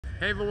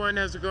Hey everyone,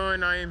 how's it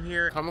going? I am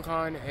here at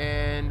Comic-Con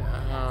in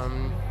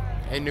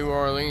New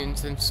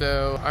Orleans, and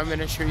so I'm going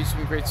to show you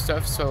some great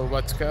stuff, so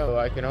let's go.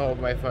 I can hold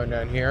my phone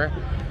down here,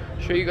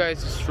 show you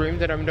guys the stream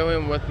that I'm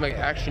doing with my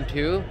Action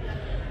 2,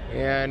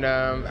 and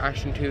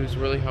Action 2 is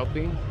really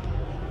helping.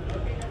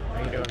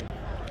 How you doing?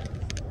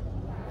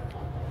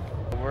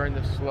 We're in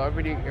the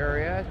celebrity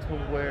area to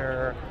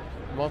where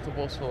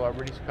multiple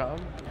celebrities come.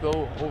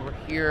 Go over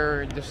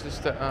here, this is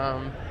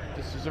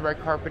the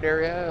red carpet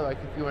area, like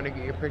if you want to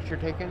get your picture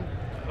taken.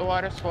 A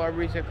lot of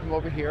celebrities that come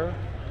over here,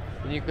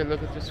 and you can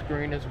look at the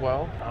screen as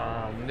well.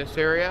 This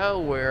area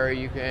where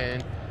you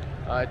can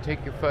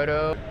take your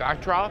photo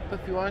backdrop if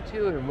you want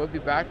to, and move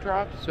your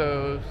backdrop.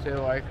 So say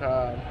like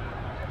I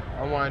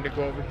wanted to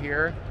go over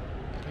here,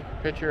 take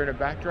a picture of the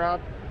backdrop.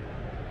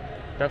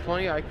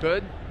 Definitely I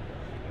could.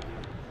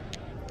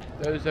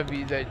 Those of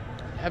you that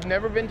have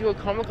never been to a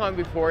Comic-Con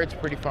before, it's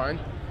pretty fun.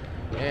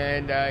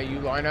 And you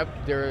line up,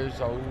 there's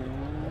a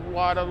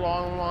lot of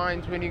long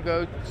lines when you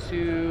go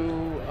to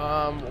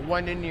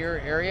one in your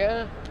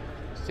area.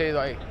 Say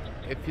like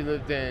if you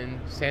lived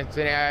in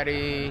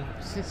Cincinnati,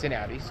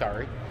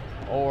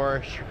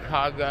 or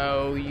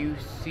Chicago, you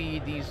see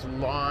these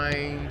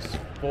lines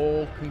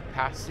full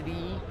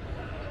capacity.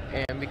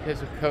 And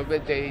because of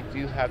COVID, they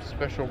do have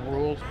special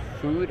rules.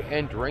 Food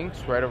and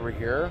drinks right over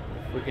here.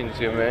 We can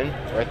zoom in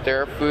right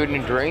there, food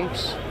and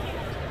drinks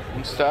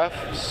and stuff.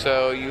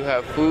 So you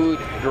have food,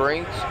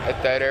 drinks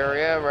at that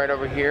area right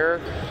over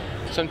here.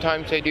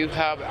 Sometimes they do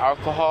have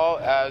alcohol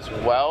as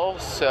well,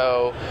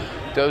 so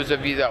those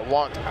of you that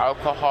want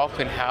alcohol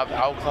can have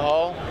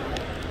alcohol.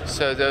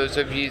 So those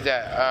of you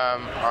that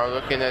are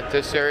looking at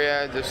this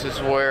area, this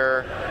is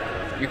where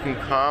you can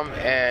come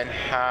and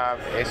have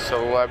a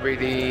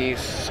celebrity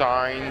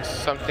sign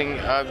something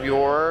of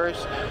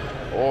yours,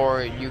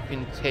 or you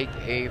can take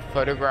a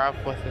photograph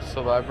with a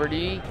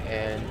celebrity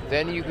and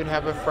then you can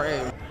have a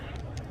frame.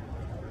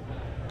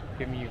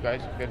 Giving you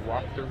guys a good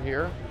walkthrough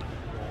here.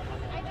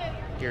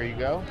 Here you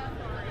go.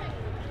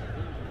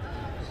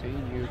 See,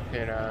 you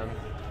can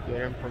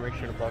get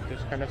information about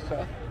this kind of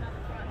stuff.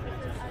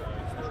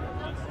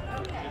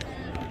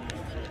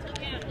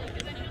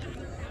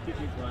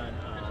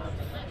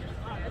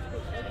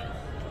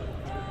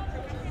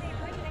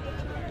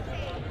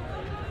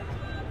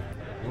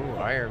 Ooh,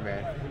 Iron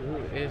Man. Who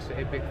is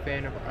a big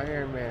fan of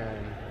Iron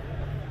Man?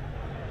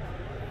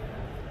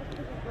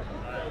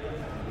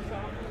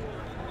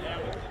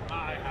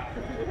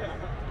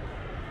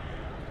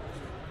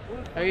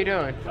 How you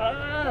doing? All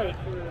right.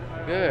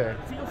 Good.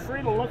 Feel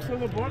free to look through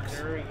the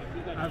books.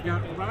 I've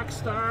got rock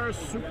stars,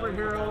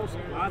 superheroes,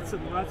 lots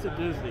and lots of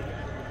Disney.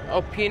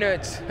 Oh,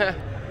 Peanuts. I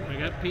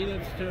got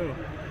Peanuts too.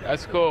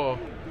 That's cool.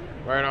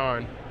 Right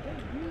on.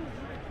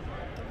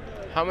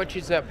 How much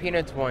is that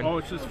Peanuts one? Oh,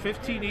 it's just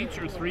 15 each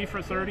or 3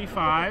 for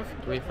 35.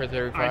 3 for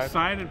 35? I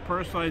sign and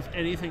personalize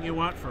anything you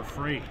want for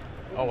free.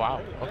 Oh,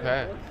 wow.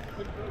 Okay.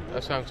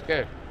 That sounds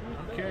good.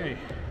 Okay.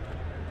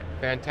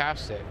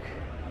 Fantastic.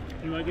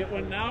 You want to get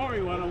one now, or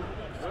you want to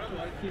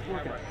keep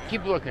looking?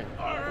 Keep looking.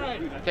 All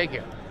right. Take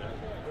it.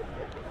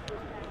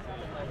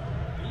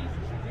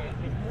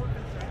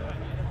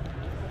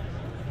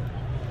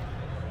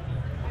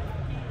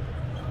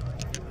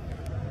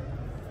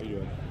 How you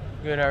doing?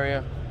 Good, how are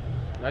you?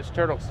 Nice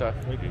turtle stuff.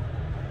 Thank you.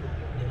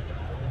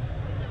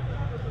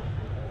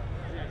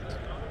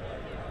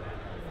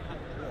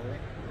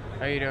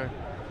 How you doing?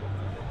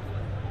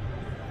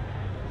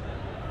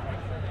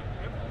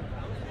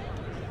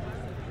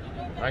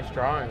 Nice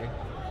drawing.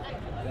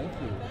 Thank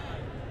you.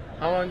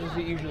 How long does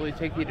it usually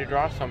take you to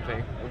draw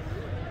something?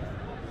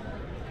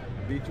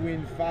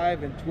 Between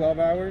 5 and 12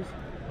 hours.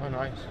 Oh,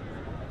 nice.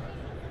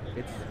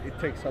 It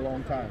takes a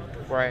long time.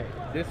 Right.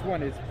 This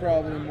one is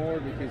probably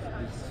more because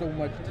there's so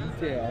much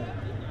detail,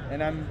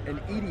 and I'm an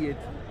idiot.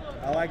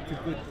 I like to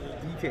put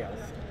details.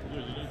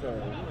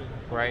 So.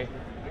 Right.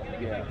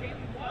 Yeah.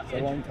 It's a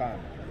long time.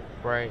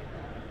 Right.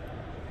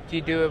 Do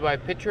you do it by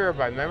picture or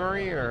by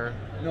memory, or?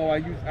 No, I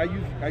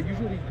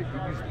usually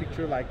use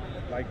picture like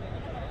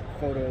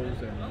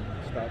photos and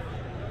stuff.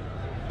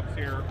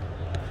 Here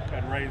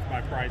and raise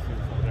my prices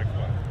for the next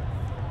one.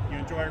 You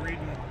enjoy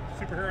reading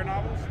superhero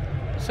novels?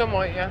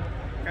 Somewhat, yeah.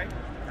 Okay.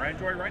 I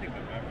enjoy writing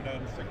them. I've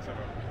done 6 of them.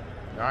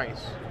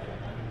 Nice.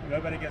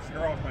 Nobody Gets the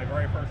Girl was my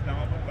very first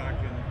novel.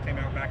 Came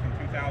out back in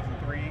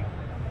 2003.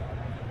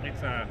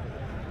 It's a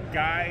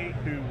guy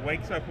who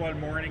wakes up one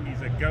morning.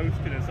 He's a ghost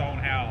in his own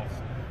house.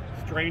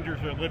 Strangers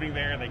are living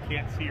there. They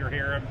can't see or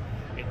hear him.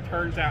 It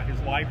turns out his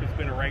life has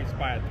been erased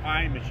by a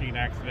time machine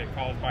accident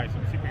caused by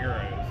some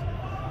superheroes.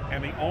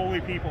 And the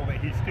only people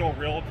that he's still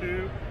real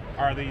to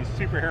are these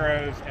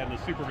superheroes and the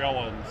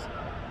supervillains.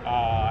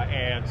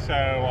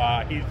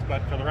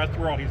 But for the rest of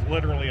the world, he's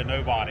literally a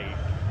nobody.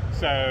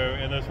 So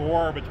in this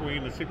war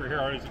between the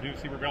superheroes and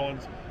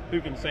supervillains, who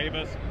can save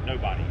us?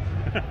 Nobody.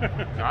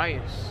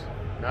 Nice.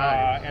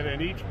 Nice. And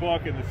then each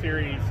book in the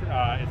series is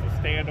a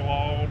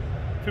standalone.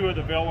 2 of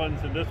the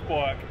villains in this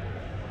book,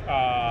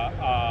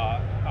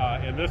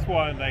 in this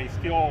one, they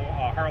steal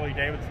Harley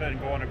Davidson,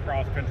 go on a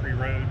cross-country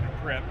road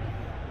trip,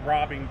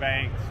 robbing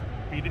banks,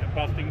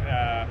 busting,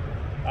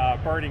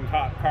 burning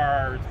cop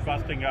cars,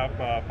 busting up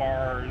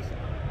bars,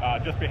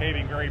 just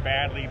behaving very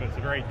badly. But it's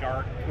a very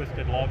dark,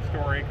 twisted love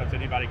story, because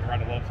anybody can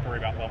write a love story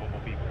about lovable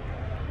people.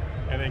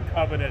 And then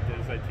Covenant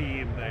is a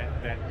team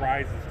that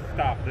rises to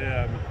stop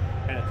them,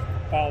 and it's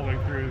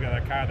following through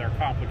kind of their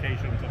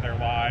complications of their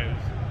lives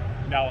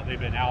now that they've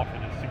been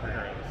outed as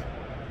superheroes.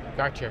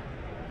 Gotcha.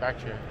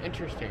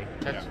 Interesting.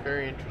 That's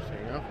very interesting.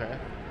 Okay.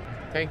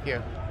 Thank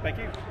you. Thank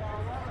you.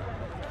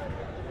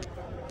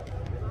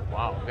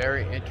 Wow,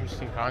 very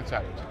interesting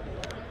concept.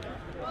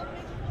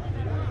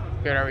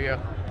 Good, how are you?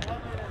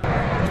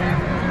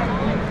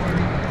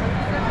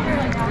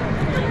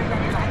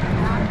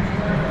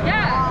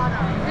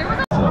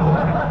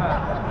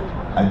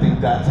 I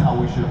think that's how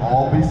we should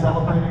all be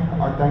celebrating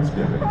our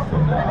Thanksgivings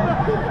from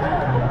now.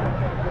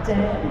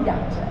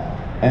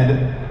 And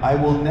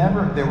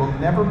there will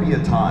never be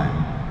a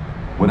time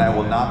when I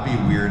will not be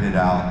weirded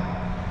out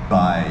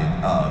by,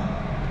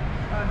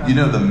 you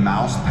know, the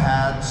mouse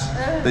pads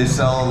they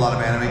sell a lot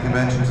of anime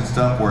conventions and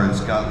stuff, where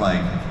it's got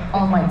like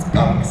All Might's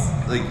pecs.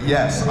 like,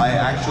 yes, I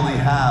actually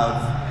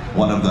have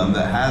one of them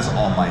that has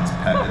All Might's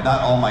pecs,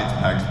 not All Might's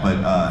pecs, but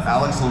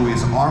Alex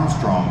Louise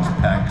Armstrong's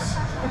pecs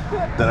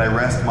that I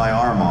rest my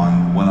arm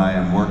on when I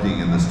am working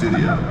in the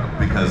studio,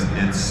 because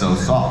it's so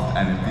soft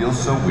and it feels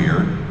so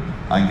weird.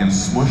 I can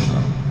smush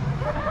them.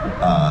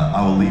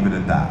 I will leave it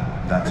at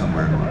that. That's a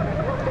weird one.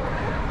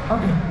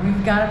 Okay,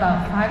 we've got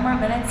about 5 more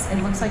minutes.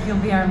 It looks like you'll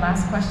be our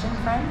last question,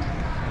 friend.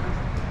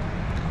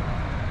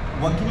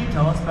 What can you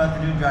tell us about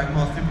the new Dragon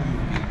Ball Super movie?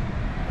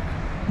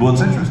 Well,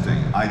 it's interesting.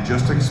 I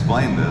just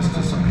explained this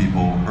to some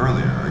people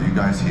earlier. Are you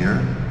guys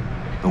here?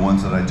 The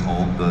ones that I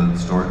told the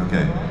story?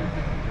 Okay.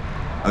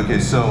 Okay,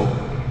 so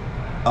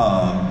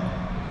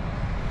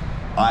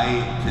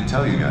I can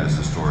tell you guys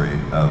the story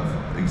of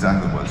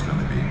exactly what it's going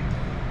to be.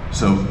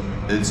 So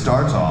it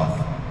starts off,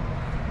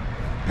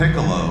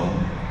 Piccolo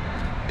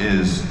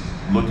is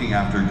looking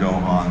after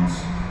Gohan's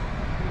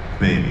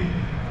baby,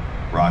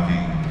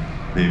 rocking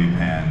baby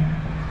Pan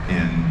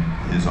in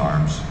his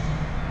arms,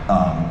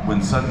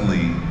 when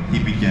suddenly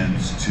he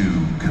begins to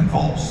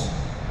convulse,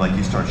 like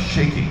he starts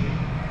shaking,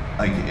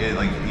 like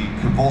he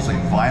convulsing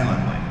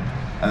violently,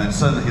 and then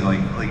suddenly he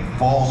like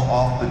falls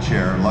off the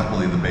chair.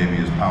 Luckily the baby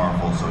is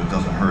powerful, so it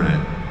doesn't hurt it,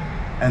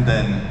 and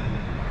then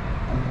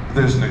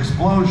there's an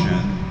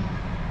explosion,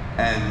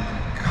 and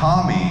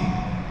Kami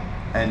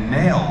and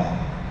Nail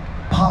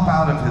pop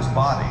out of his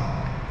body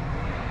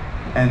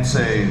and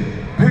say,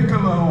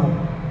 "Piccolo,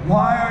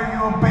 why are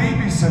you a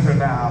babysitter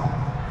now?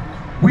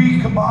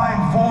 We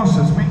combined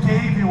forces, we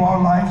gave you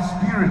our life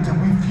spirit, and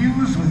we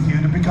fused with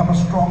you to become a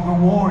stronger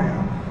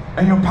warrior,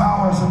 and your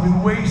powers have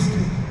been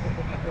wasted."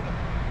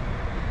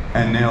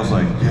 And Nail's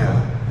like,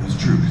 "Yeah, it's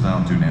true, because I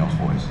don't do Nail's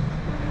voice."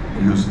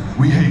 He goes,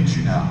 "We hate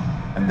you now."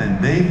 And then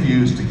they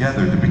fuse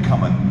together to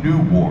become a new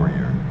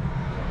warrior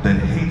that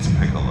hates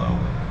Piccolo.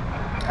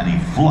 And he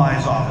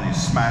flies off and he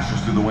smashes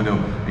through the window.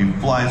 He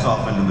flies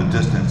off into the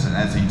distance, and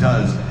as he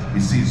does, he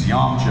sees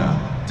Yamcha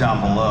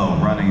down below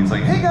running. He's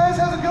like, "Hey guys,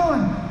 how's it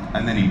going?"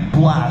 And then he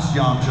blasts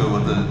Yamcha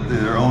with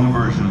their own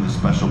version of the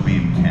special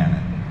beam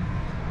cannon.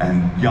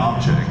 And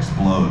Yamcha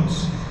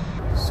explodes.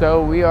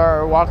 So we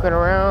are walking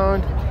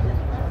around.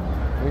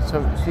 We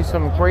see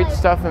some great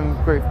stuff and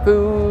great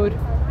food.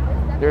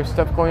 There's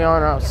stuff going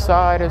on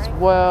outside as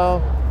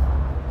well.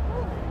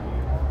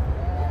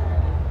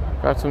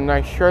 Got some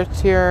nice shirts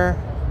here.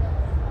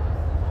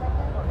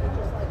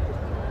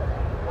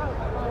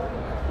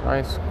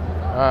 Nice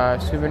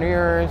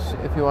souvenirs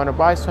if you want to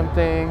buy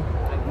something.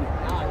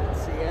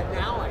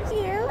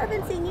 You? I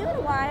haven't seen you in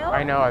a while.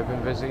 I know, I've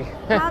been busy.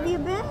 How have you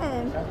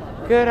been?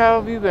 Good, how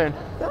have you been?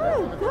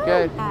 Good.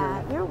 Good.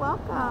 Yeah, you're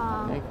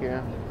welcome. Thank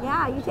you.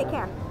 Yeah, you take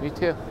care. You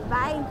too.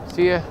 Bye.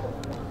 See ya.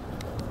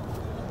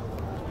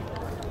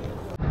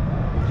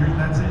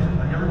 That's it.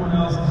 Like everyone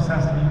else just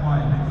has to be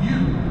quiet. But you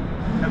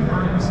have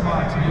earned the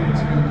spot to be able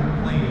to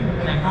play.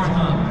 How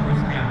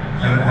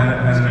did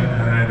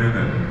I do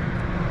that?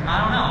 I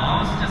don't know.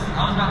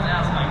 I was about to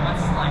ask, like,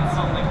 what's like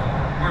some like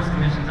worst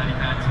conditions that you've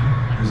had to?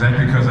 Is that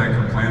because I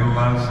complain a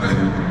lot? So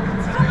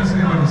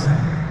basically what I'm saying.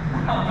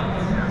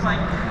 It's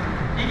like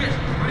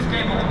Bruce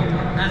Gable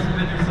has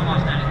been through so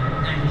much that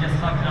and he just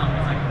sucked it up.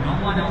 It's like no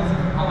one else in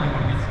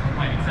Hollywood gets to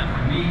complain except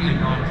for me and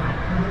Donald Trump.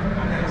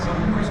 Okay, so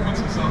Bruce puts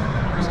himself.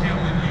 Bruce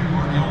Gable and you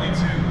are the only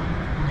two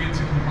who get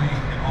to complain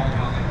in all of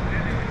Hollywood.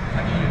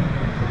 I mean,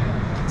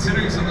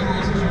 considering some of the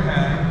roles that you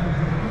had,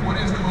 what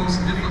is the most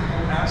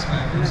difficult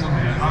aspect of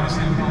something?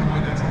 Obviously, with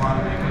Hellboy, that's a lot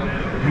of makeup.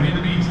 Beauty and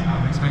the Beast,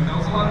 I would expect that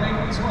was a lot of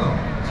makeup as well.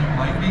 Do you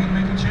like being a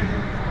makeup chick?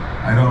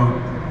 I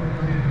don't.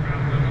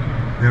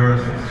 There are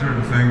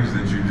certain things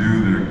that you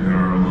do that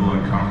are a little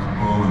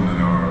uncomfortable and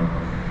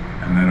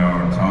that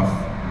are tough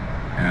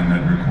and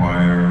that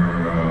require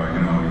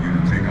you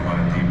to take a lot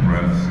of deep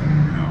breaths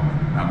and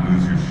not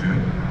lose your shit.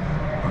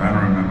 But I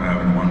don't remember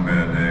having one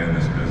bad day in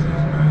this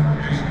business, man.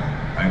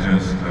 I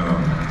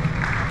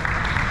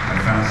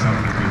found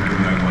something to do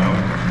that I love.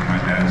 My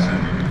dad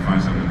said you can find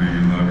something to do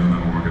you love, you'll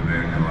never work a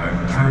day in your life.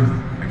 Truth.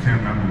 I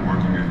can't remember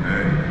working a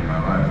day in my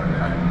life.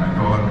 I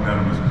go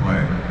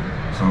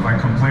So if I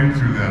complain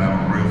through that,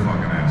 I'm a real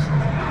fucking asshole.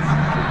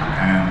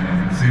 And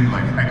it seems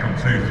like I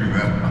complain through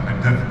that.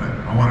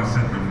 I want to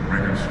set the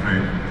record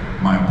straight.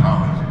 My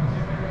apologies.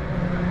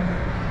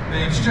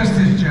 It's just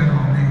his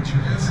general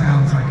nature. It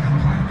sounds like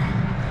complaining.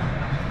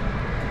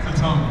 So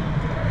Tom,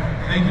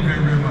 thank you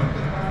very, very much.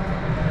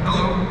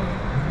 Hello.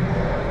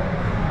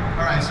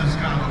 All right, so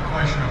it's kind of a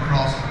question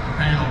across the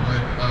panel,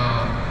 but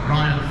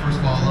Ryan,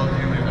 first of all, I love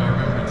you, and I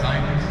remember the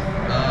Titans.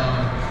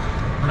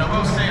 But I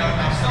will say,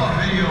 I saw a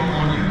video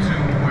on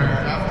YouTube where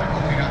after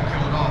Opie got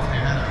killed off,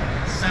 they had a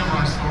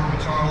samurai sword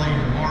with Charlie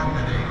and Mark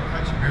that they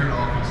cut your beard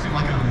off. It seemed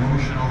like an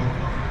emotional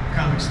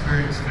kind of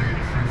experience for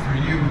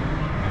you.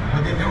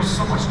 But then there was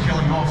so much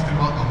killing off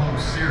throughout the whole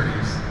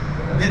series.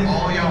 Did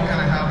all y'all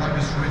kind of have like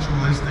this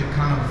ritualistic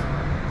kind of,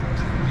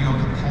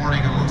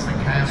 departing amongst the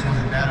cast? Was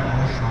it that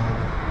emotional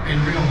in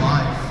real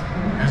life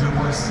as it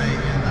was, say,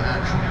 in the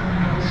actual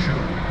show?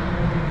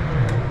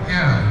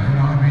 Yeah,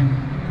 I mean,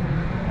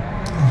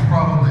 it was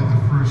probably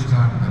the first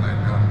time that I'd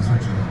done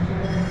such a,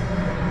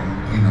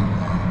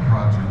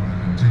 project that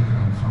had taken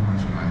up so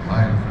much of my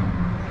life. And,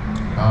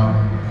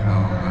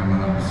 I'm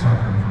a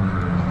sucker for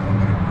a little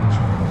bit of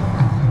ritual.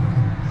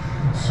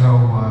 So,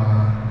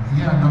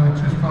 it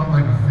just felt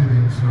like a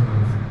fitting sort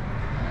of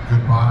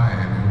goodbye,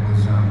 and it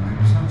was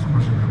not so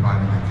much a goodbye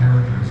to the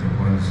characters, it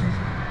was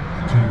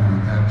to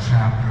that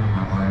chapter of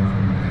my life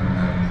and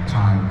that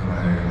time that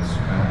I had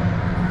spent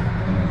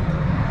with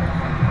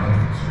my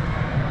brothers.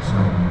 So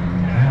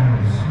that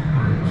was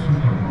super,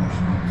 super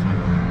emotional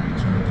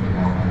to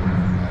walk away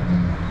from that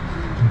and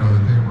to know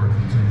that they were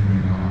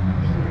continuing on,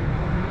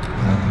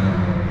 and that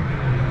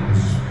I was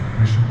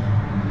wishing them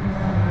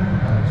the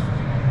best.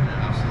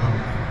 Yeah,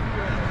 absolutely.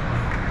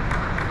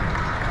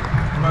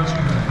 What about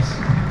you guys?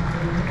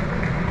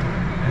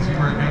 As you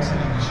were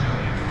exiting the show.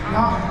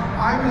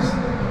 I was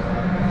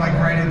like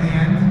right at the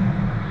end.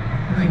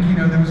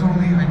 There was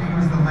only, I think it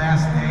was the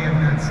last day of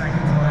that second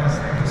to last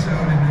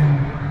episode, and then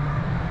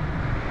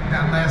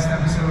that last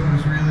episode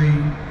was really,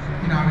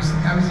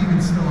 I was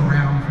even still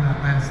around for that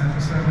last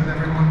episode with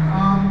everyone.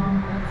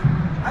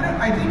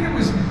 I think it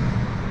was,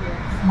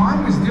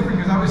 mine was different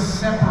because I was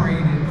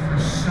separated for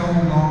so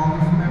long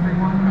from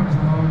everyone. I was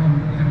alone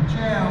in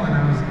jail, and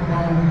I was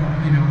alone,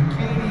 with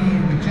Katie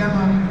and with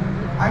Gemma.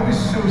 I was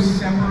so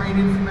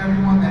separated from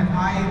everyone that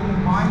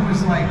mine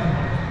was like,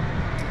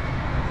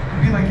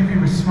 it'd be like if you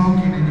were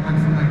smoking and you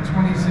went from like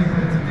 20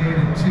 cigarettes a day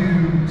to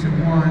 2 to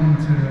 1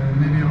 to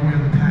maybe I'll wear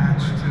the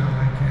patch to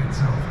like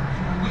it's over.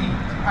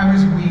 I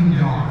was weaned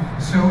off.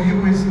 So it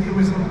was,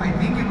 I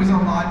think it was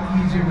a lot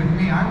easier with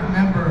me. I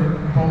remember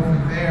both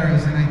of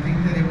theirs, and I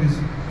think that it was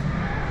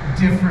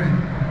different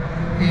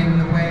in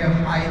the way of,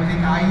 I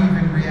think I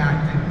even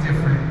reacted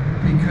different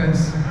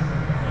because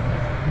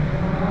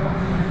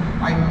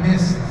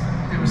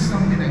there was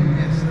something I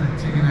missed that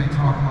Tig and I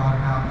talk a lot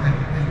about, that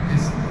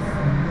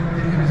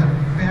it was a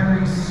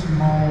very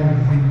small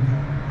window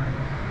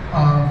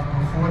of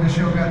before the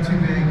show got too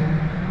big,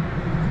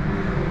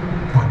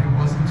 but it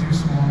wasn't too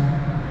small,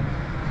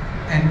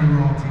 and we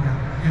were all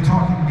together. You're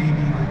talking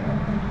maybe like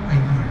a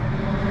year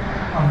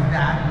of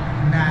that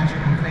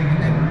magical thing, and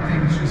then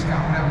things just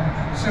got whatever.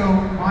 So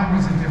mine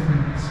was a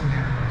different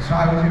scenario. So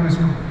it was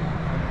cool.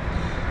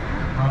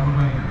 How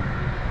about you?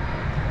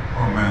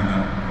 Oh man,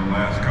 the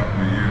last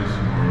couple of years,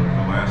 or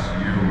the last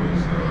year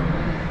was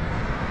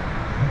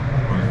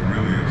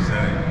really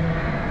upsetting.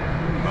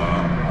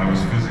 I was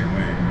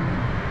physically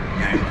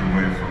yanked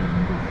away from the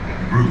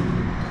group.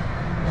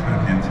 Spent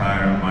the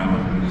entire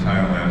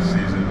last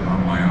season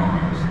on my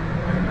own.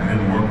 I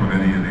didn't work with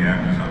any of the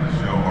actors on the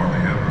show,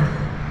 hardly ever,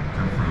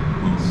 except for a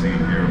little scene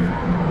here, a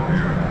phone call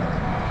here.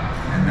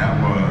 And that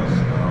was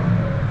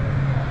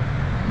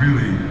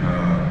really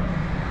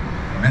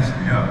messed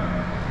me up.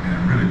 It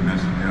really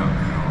messed me up,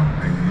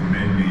 It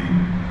made me,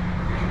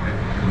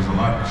 it was a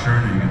lot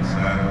churning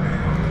inside of me.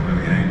 I was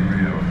really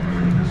angry, I was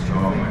really pissed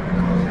off, I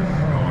was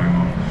going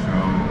off the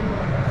show.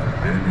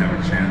 I didn't have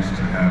a chance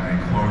to have any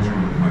closure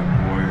with my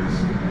boys.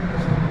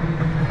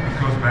 It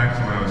goes back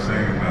to what I was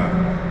saying about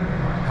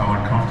how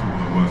uncomfortable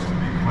it was to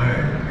be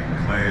Clay. I mean,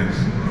 Clay is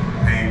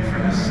paying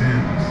for his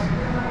sins.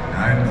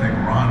 And I didn't think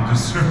Ron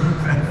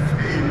deserved that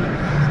fate.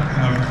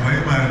 Clay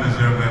might have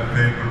deserved that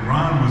fate, but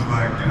Ron was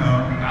like,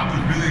 I was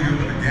really good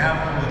with the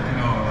gavel,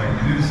 like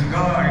you need a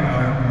cigar,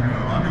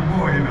 I'm your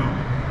boy, And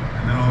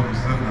then all of a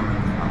sudden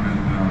I'm in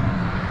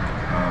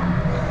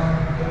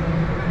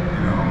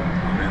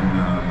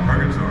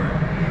purgatory,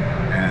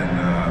 and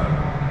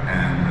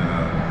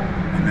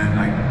then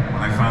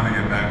when I finally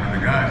get back with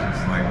the guys,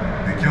 it's like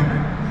they kill me.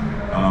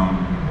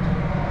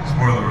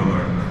 Spoiler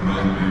alert for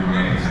those of you who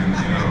haven't seen the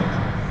show.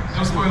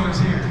 No spoilers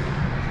here.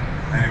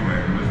 Anyway,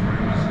 it was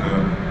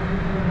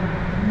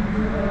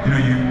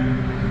you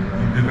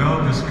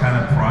develop this kind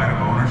of pride of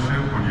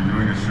ownership when you're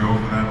doing a show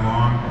for that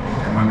long,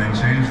 and when they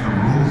change the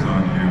rules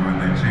on you, and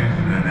they change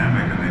the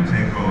dynamic, and they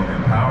take all of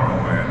your power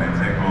away, and they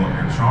take all of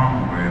your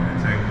charm away, and they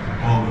take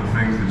all of the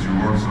things that you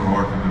worked so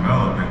hard to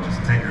develop, and just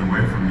take it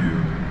away from you,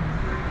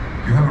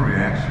 you have a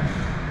reaction.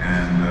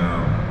 And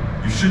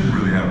you shouldn't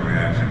really have a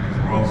reaction, because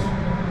we're all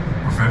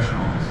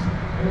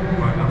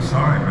But I'm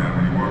sorry, man,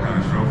 when you work on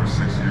a show for 6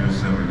 years,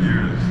 7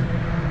 years,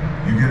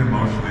 you get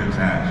emotionally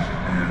attached.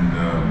 And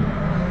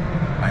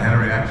I had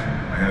a reaction.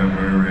 I had a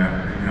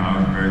I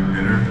was very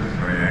bitter,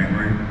 very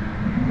angry.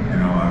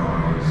 I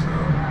was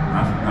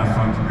not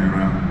fun to be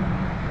around.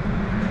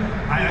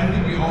 I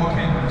think we all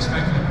can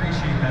respect and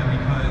appreciate that,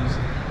 because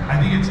I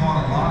think it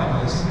taught a lot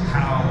of us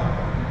how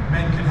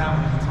men can have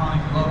a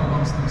platonic love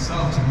amongst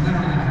themselves and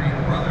literally create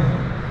a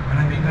brotherhood. And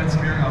I think that's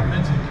very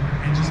authentic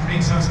and just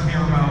makes us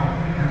care about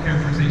your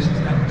characterizations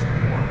that much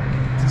more.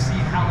 To see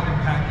how it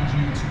impacted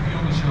you to be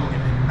on the show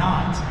and then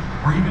not,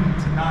 or even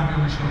to not be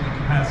on the show in the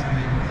capacity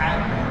that you had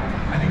been,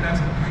 I think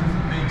that's a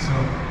beautiful thing. So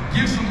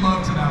give some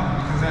love to that one,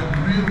 because that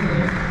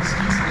really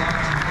speaks a lot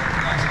to